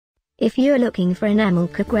If you're looking for enamel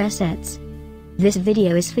cookware sets, this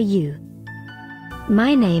video is for you.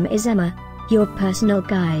 My name is Emma, your personal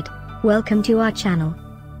guide. Welcome to our channel.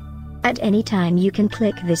 At any time you can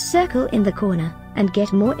click this circle in the corner, and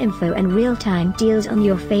get more info and real-time deals on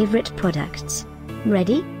your favorite products.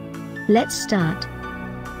 Ready? Let's start.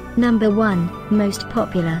 Number 1, Most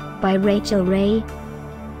Popular, by Rachael.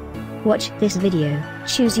 Watch this video,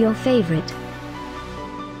 choose your favorite.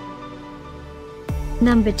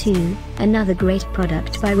 Number 2, another great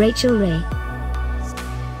product by Rachael.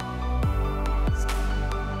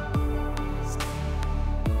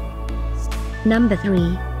 Number 3,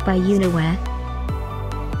 by Uniware.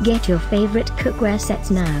 Get your favorite cookware sets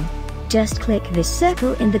now. Just click this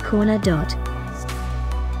circle in the corner dot.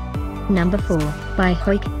 Number 4, by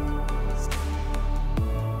Heuck.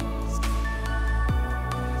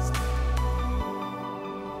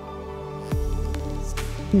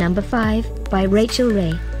 Number 5, by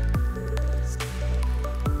Rachael.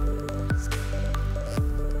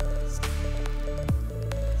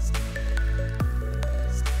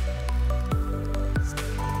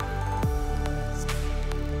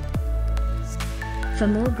 For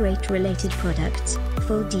more great related products,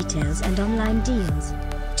 full details and online deals,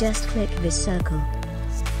 just click this circle.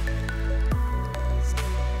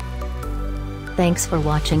 Thanks for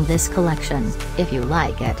watching this collection. If you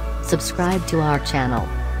like it, subscribe to our channel.